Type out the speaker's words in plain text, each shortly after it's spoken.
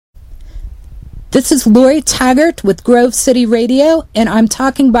This is Lori Taggart with Grove City Radio, and I'm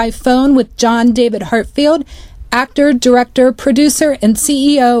talking by phone with John David Hartfield, actor, director, producer, and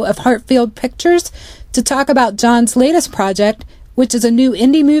CEO of Hartfield Pictures, to talk about John's latest project, which is a new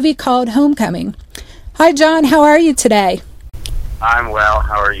indie movie called Homecoming. Hi, John. How are you today? I'm well.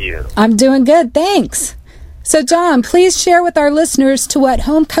 How are you? I'm doing good, thanks. So, John, please share with our listeners to what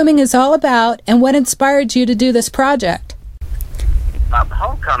Homecoming is all about and what inspired you to do this project.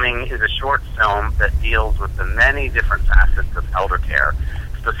 Homecoming is a short film that deals with the many different facets of elder care,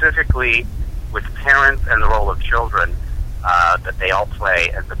 specifically with parents and the role of children that they all play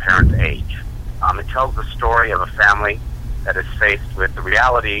as the parents age. It tells the story of a family that is faced with the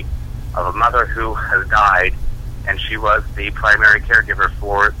reality of a mother who has died, and she was the primary caregiver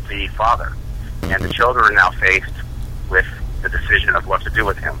for the father. And the children are now faced with the decision of what to do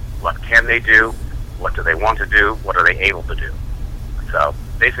with him. What can they do? What do they want to do? What are they able to do? So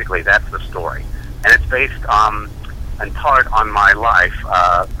basically, that's the story. And it's based in part on my life,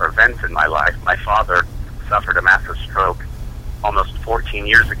 or events in my life. My father suffered a massive stroke almost 14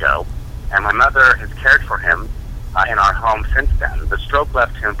 years ago, and my mother has cared for him in our home since then. The stroke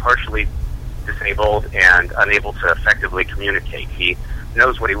left him partially disabled and unable to effectively communicate. He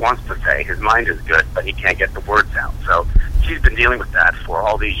knows what he wants to say. His mind is good, but he can't get the words out. So she's been dealing with that for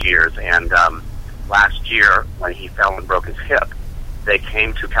all these years. And last year, when he fell and broke his hip, they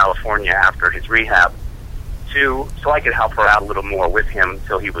came to California after his rehab so I could help her out a little more with him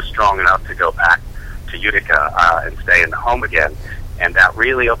until he was strong enough to go back to Uitica and stay in the home again. And that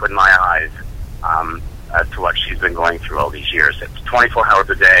really opened my eyes as to what she's been going through all these years. It's 24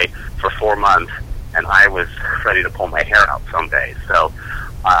 hours a day for 4 months, and I was ready to pull my hair out some days. So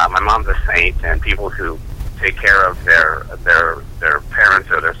my mom's a saint, and people who take care of their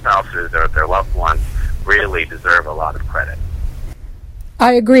parents or their spouses or their loved ones really deserve a lot of credit.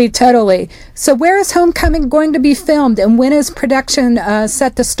 I agree totally. So where is Homecoming going to be filmed, and when is production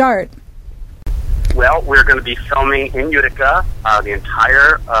set to start? Well, we're going to be filming in Uitica. The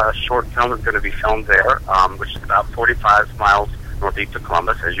entire short film is going to be filmed there, which is about 45 miles northeast of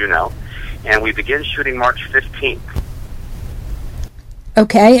Columbus, as you know. And we begin shooting March 15th.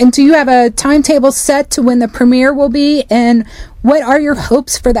 Okay, and do you have a timetable set to when the premiere will be, and what are your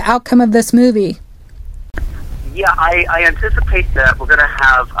hopes for the outcome of this movie? Yeah, I anticipate that we're going to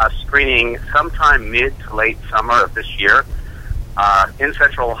have a screening sometime mid to late summer of this year in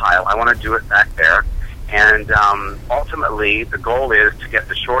Central Ohio. I want to do it back there. And ultimately, the goal is to get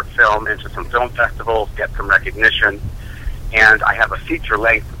the short film into some film festivals, get some recognition. And I have a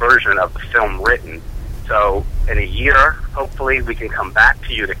feature-length version of the film written. So in a year, hopefully, we can come back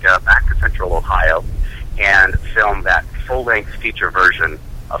to Uitica, back to Central Ohio, and film that full-length feature version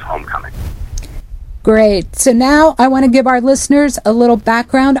of Homecoming. Great. So now I want to give our listeners a little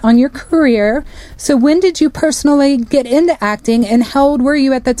background on your career. So when did you personally get into acting, and how old were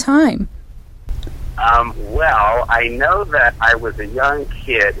you at the time? Well, I know that I was a young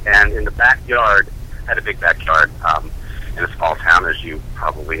kid, and in the backyard, had a big backyard in a small town, as you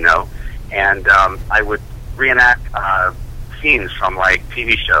probably know, and I would reenact scenes from, like,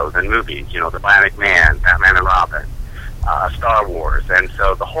 TV shows and movies, you know, The Bionic Man, Batman and Robin, Star Wars, and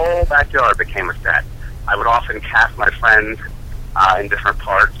so the whole backyard became a set. I would often cast my friends in different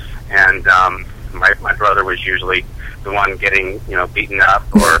parts, and my brother was usually the one getting, you know, beaten up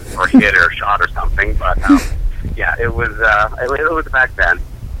or hit or shot or something. But yeah, it was back then.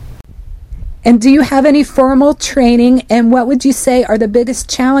 And do you have any formal training? And what would you say are the biggest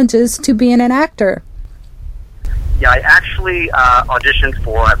challenges to being an actor? Yeah, I actually auditioned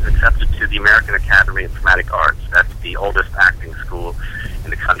I was accepted to the American Academy of Dramatic Arts. That's the oldest acting school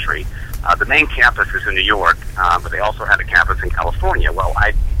in the country. The main campus is in New York, but they also had a campus in California. Well,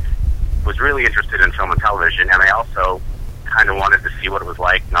 I was really interested in film and television, and I also kind of wanted to see what it was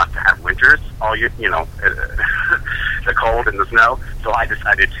like not to have winters all year, you know, the cold and the snow. So I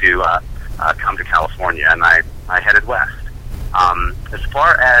decided to come to California, and I headed west. As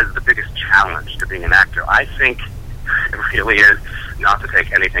far as the biggest challenge to being an actor, I think it really is not to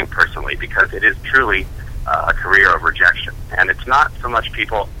take anything personally, because it is truly a career of rejection. And it's not so much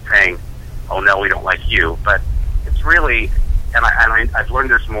people saying, oh, no, we don't like you, but it's really, and I've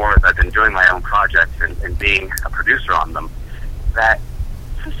learned this more as I've been doing my own projects and being a producer on them, that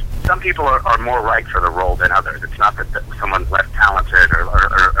some people are more right for the role than others. It's not that someone's less talented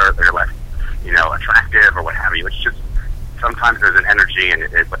or they're less, you know, attractive or what have you. It's just sometimes there's an energy, and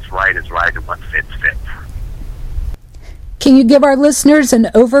what's right is right, and what fits. Can you give our listeners an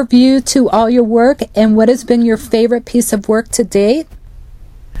overview to all your work, and what has been your favorite piece of work to date?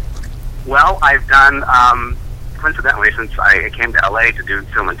 Well, I've done coincidentally, since I came to LA to do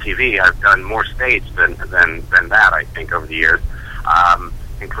film and TV, I've done more stage than that, I think, over the years,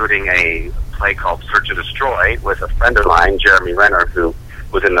 including a play called Search and Destroy with a friend of mine, Jeremy Renner, who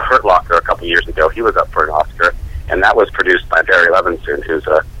was in The Hurt Locker a couple years ago. He was up for an Oscar, and that was produced by Barry Levinson, who's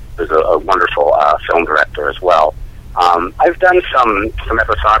a wonderful film director as well. I've done some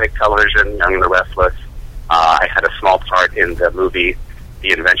episodic television, Young and the Restless. I had a small part in the movie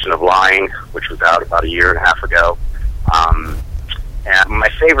The Invention of Lying, which was out about a year and a half ago. And my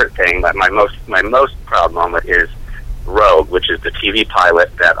favorite thing, my most proud moment is Rogue, which is the TV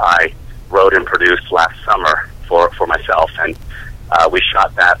pilot that I wrote and produced last summer for myself. And we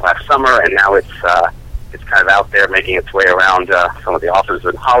shot that last summer, and now it's kind of out there making its way around some of the offices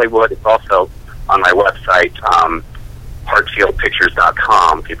in Hollywood. It's also on my website,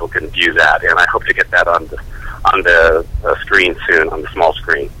 HartfieldPictures.com. People can view that, and I hope to get that on the screen soon, on the small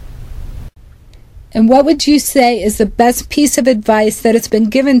screen. And what would you say is the best piece of advice that has been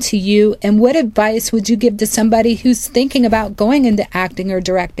given to you, and what advice would you give to somebody who's thinking about going into acting or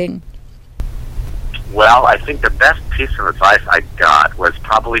directing? Well, I think the best piece of advice I got was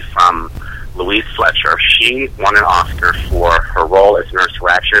probably from Louise Fletcher. She won an Oscar for her role as Nurse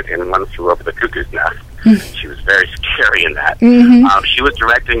Ratched in One Flew Over the Cuckoo's Nest. She was very scary in that. She was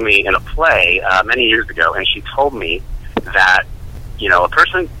directing me in a play many years ago, and she told me that, a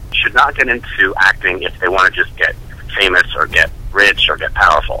person should not get into acting if they want to just get famous or get rich or get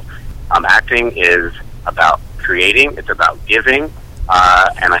powerful. Acting is about creating, it's about giving,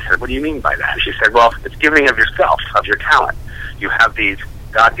 and I said, what do you mean by that? And she said, well, it's giving of yourself, of your talent. You have these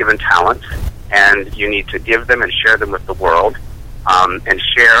God-given talents, and you need to give them and share them with the world, and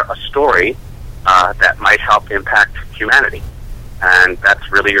share a story that might help impact humanity. And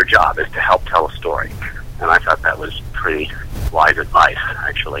that's really your job, is to help tell a story. And I thought that was pretty wise advice,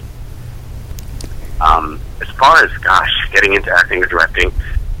 actually. As far as, getting into acting or directing,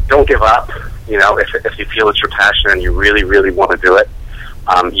 don't give up. If you feel it's your passion and you really, really want to do it,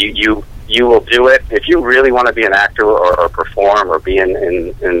 you will do it. If you really want to be an actor or perform or be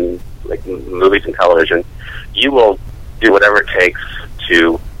in like movies and television, you will do whatever it takes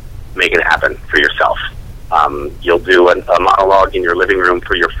to make it happen for yourself. You'll do a monologue in your living room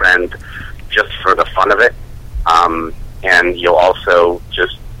for your friend just for the fun of it, and you'll also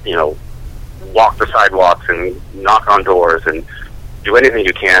just walk the sidewalks and knock on doors and do anything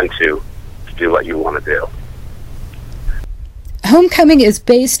you can to do what you want to do. Homecoming is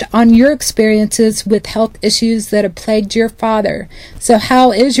based on your experiences with health issues that have plagued your father. So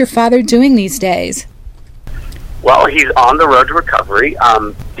how is your father doing these days? Well, he's on the road to recovery.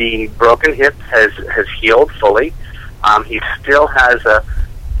 The broken hip has healed fully. He still has a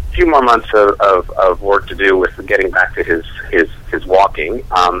few more months of work to do with getting back to his walking.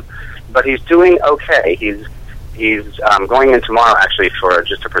 But he's doing okay. He's going in tomorrow, actually, for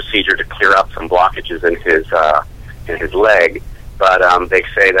just a procedure to clear up some blockages in his leg. But they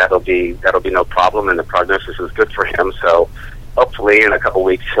say that'll be no problem, and the prognosis is good for him. So hopefully, in a couple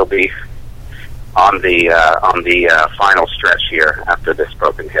weeks, he'll be on the final stretch here after this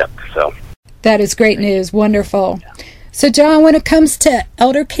broken hip. So that is great news. Wonderful. So, John, when it comes to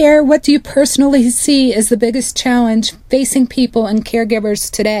elder care, what do you personally see as the biggest challenge facing people and caregivers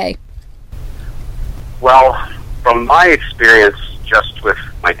today? Well, from my experience just with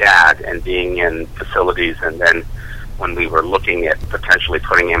my dad and being in facilities, and then when we were looking at potentially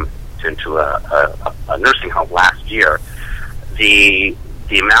putting him into a nursing home last year, the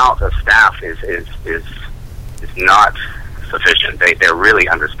amount of staff is not sufficient. They're really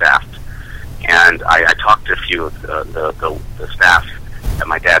understaffed. And I talked to a few of the staff at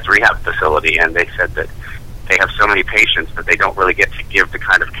my dad's rehab facility, and they said that they have so many patients that they don't really get to give the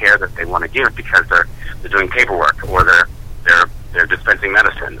kind of care that they want to give because they're doing paperwork, or they're dispensing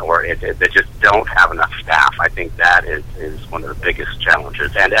medicine, or they just don't have enough staff. I think that is one of the biggest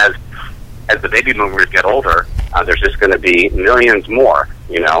challenges. And as the baby boomers get older, there's just going to be millions more,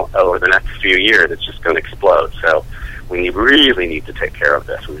 over the next few years. It's just going to explode. So we really need to take care of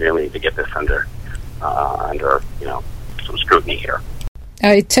this. We really need to get this under some scrutiny here.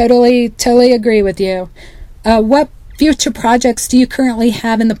 I totally agree with you. What future projects do you currently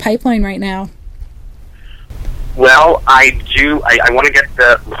have in the pipeline right now? Well, I want to get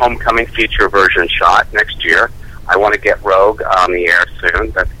the Homecoming feature version shot next year. I want to get Rogue on the air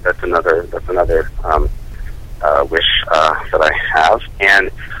soon. That's another wish that I have. And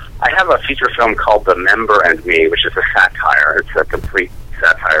I have a feature film called The Member and Me, which is a satire. It's a complete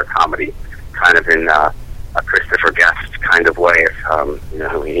satire comedy, kind of in a Christopher Guest kind of way, if you know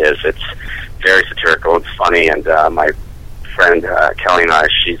who he is. It's very satirical. It's funny, and my friend Kelly and I,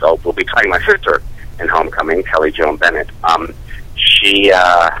 will be playing my sister in Homecoming, Kelly Joan Bennett. She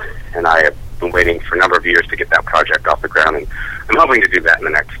and I have been waiting for a number of years to get that project off the ground, and I'm hoping to do that in the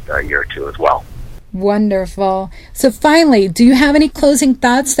next year or two as well. Wonderful. So finally, do you have any closing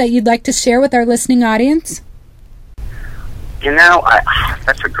thoughts that you'd like to share with our listening audience? You know,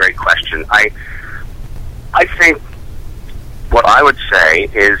 that's a great question. I think what I would say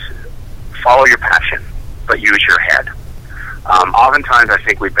is follow your passion, but use your head. Oftentimes I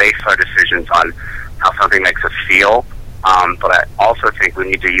think we base our decisions on how something makes us feel, but I also think we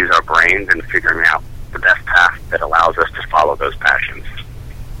need to use our brains in figuring out the best path that allows us to follow those passions.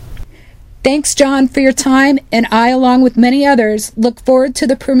 Thanks, John, for your time, and I, along with many others, look forward to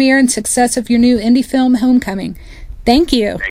the premiere and success of your new indie film, Homecoming. Thank you.